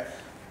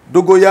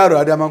dogoyaro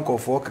adaman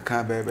kofo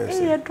kaka bebe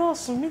say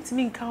dosu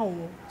mitimi nka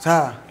wo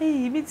sa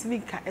mitimi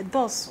nka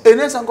dosu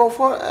enesa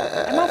kofo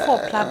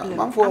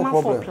man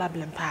for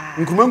problem pa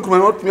nkruma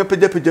no tumi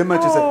pagya ma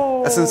chese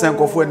esensen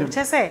kofo ani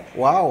chese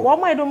wow wo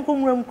mai dom ko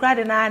nwuram kra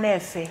de na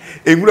efe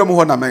enwuram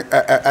ho na me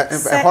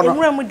ho no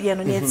enwuram de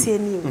no ne atie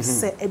ni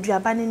se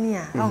aduaba ne ni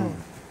a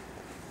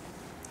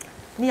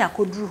ni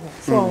akoduru ho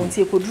so on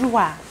tie koduru ho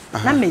a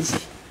na meji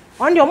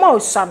on de o ma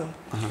osa no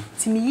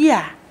timi yi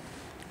a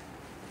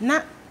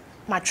na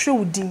matwe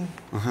udin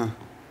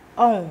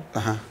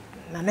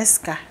na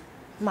neska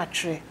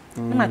matwe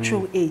na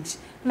matwe age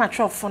na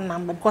matwe phone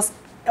number because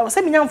I was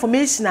saying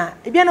information na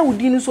e bia na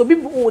udin so bi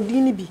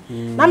udin ni bi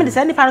na me de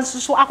say nipa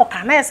so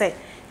akoka na say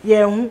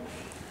ye hu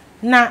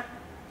na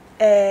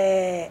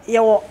ye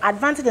wo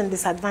advantage and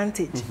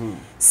disadvantage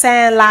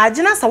say large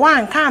na say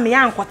wan kan me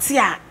yankote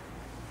a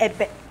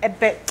ebe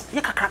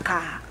ye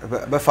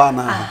kakaka be fa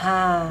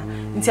na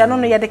nti ano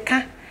no ye de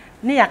ka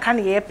ne yaka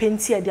ne ye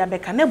penti ade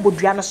abeka na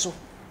bodua no so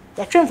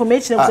ya twa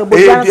information so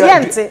bodua no so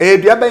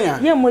yente dua ben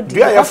ya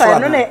dua ya fa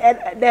no na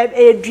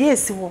dua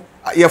esi wo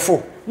ye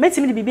fo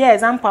metimi de bibia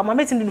example ama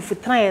metimi de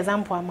nufutran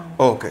example ama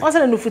o se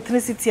na nufutran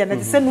city na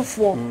de se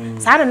nufo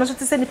sa na no so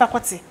te se nipa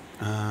kwete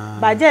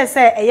ba je se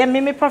eye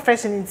me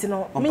profession nti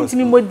no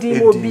mentimi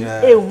modi obi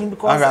ehu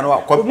because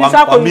obi so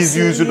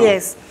akọ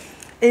yes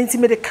nti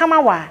me de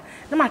kama wa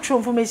na ma twa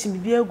information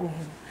bibia egu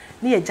hu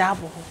na ye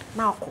jabo ho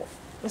na akọ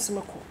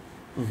nsumeko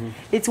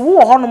eti wo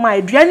ho no ma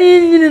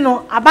aduane nyini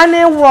no aba na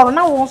eworo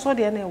na wo so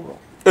de na eworo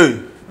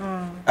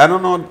eno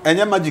no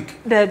enye magic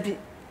dabi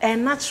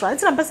natural.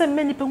 It's not person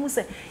many people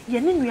say ye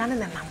ni nuane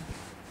na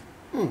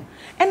nam.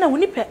 And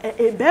when you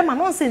bear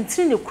man on send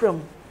tin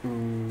chrome.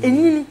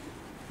 Enini.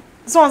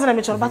 So on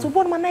me but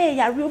obon man na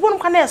ya we obon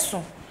kwa na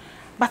so.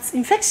 But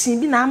infection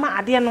bi na ama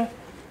ade no.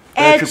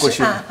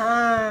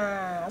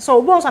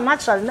 So obon so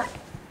natural na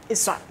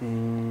isa.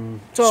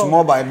 So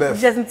small by birth.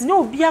 Just no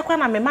obi akwa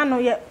na me ma no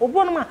ye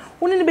obon ma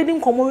woni ne bedi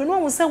nkomo we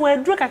no say we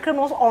duro kakra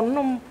no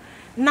onom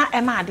na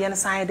e ma ade no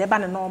sai de ba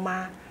ne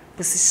normal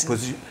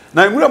position.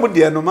 Na nwura mu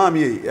de no ma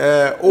me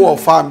o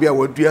farm bia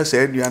wadua sa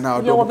anua na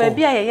odo. Ye ba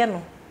bia ye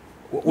no.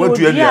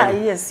 Wadua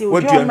nua. Yes,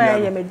 wadua ma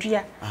ye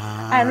medua.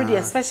 I know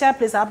the special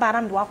place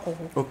abara ndo akọ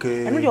ho.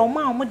 Okay. And no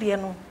ma mo de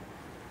no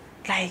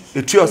like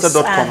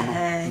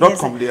etuosa.com no.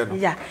 .com there no.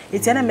 Yeah,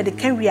 it's na me de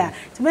carrier.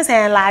 To me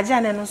say large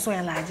and no so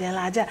large.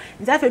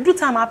 Nja fe do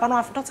time apa no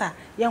af doctor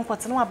ye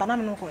nkote no aba na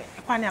me no ko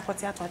kwa ne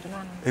akote atojo no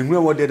ano.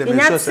 Enwura wo de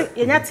me sure say.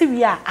 Ye nya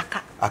TV a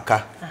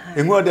aka.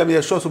 Enwura de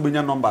me sure so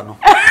benya number no.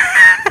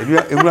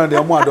 Enwura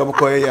de mo adom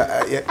ko ye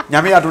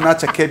nyame ya do na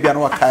check bia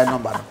no wakai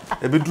number no.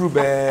 E be duru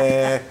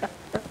be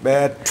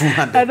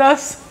 200. And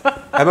also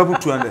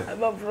About 200.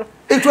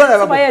 It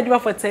was my do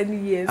for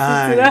 10 years.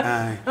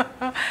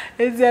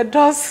 It's a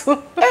dos.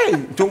 Hey,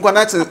 tunko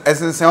na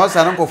essence house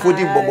na ko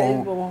fodi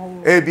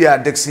bobo. E bia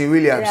Dixon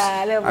Williams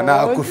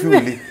ana Kofi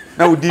Willie.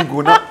 Na odi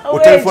go na o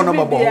telephone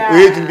number bobo. O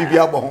ejin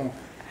bibia bobo.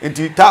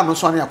 Enti ta no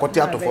so na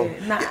akote atofo.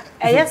 Na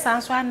eye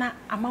san so na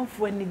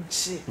amanfo ani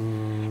gye.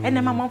 E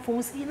na amanfo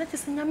mo say na te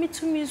senya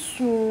metumi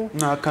su.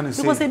 Na kan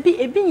say. Because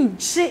ebi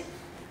ngye.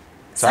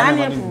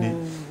 Sane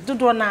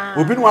dodo na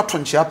obi no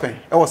atonche apen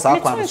e wo saa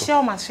kwa no so.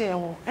 Share ma share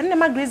wo. And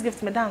my Grace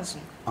gift me dance.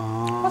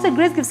 What's a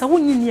Grace gift sa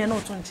wonyi ni na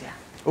otonche.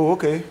 Oh,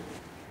 okay.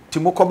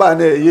 Timo ba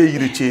na ye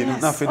yiriche no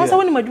na fe de. What's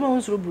woni madwuma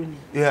won suro broni.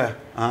 Yeah.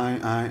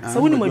 I.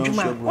 So woni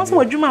madwuma. What's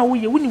madwuma wo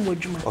ye woni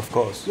madwuma. Of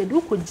course. Ye do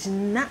ko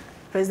jina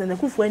President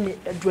Akufo ani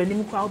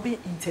aduanim kwa obi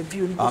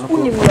interview ni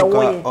woni mu ya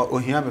wo ye. Oh,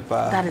 here me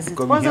pa.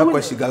 Ko mi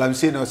akwashi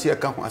galamse na o se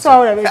ka ho asa.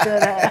 So we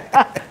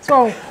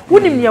so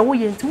woni mu ya wo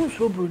ye nti won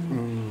suro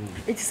broni.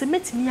 It is a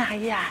meeting ya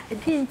e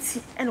dey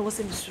nti e na wo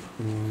se misuro.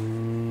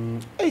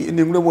 Eh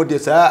ni ngure mo de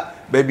sa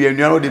ba bia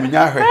nua no de mi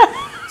nya hwe.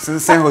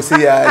 Sensen ho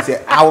se ya se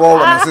awo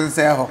na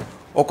sensen ho.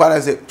 O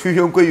kwara se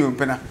hwehwe nko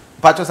yumpena.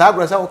 Pacho sa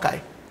agro sa wo kai.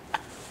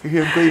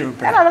 Hwehwe nko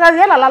yumpena. Na ba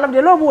ya la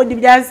de lo mo di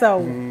biasa o.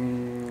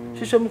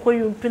 Hwehwe nko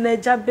yumpena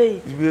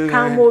jabe.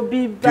 Kan mo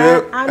bi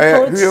ba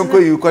anto. Hwehwe nko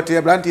yu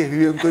kote blante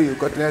hwehwe nko yu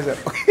kote na.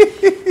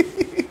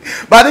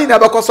 But in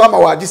abako so ma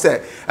wa ji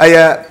se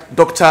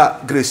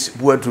Dr. Grace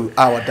Boadu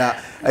awada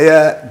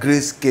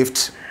Grace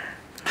Gift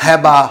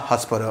Herbal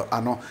Hospital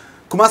ano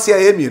kumasi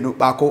aye mienu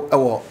baako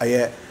ewo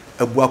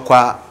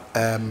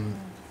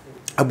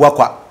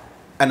abuakwa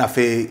ana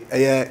fe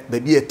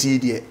baby ati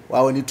die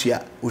wa woni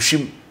tua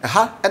ohwim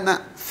na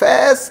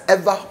first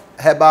ever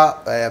Herbal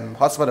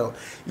Hospital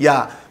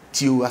ya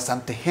tiu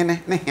asante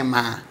hene ne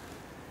hema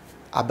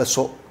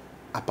abeso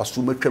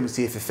apasu matwam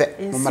se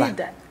fefe momra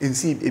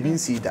ensi ebi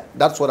nsi da.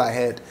 That's what I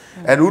heard.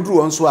 And udru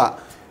onso a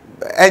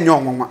enyo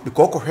onwa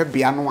because ko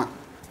hwebea no a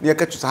ne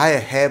ka tsa ha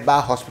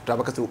Herbal Hospital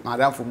because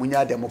madam for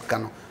munya dem ka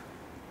no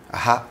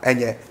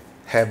enye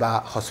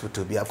Herbal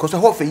Hospital bia because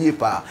ho fe yi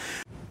pa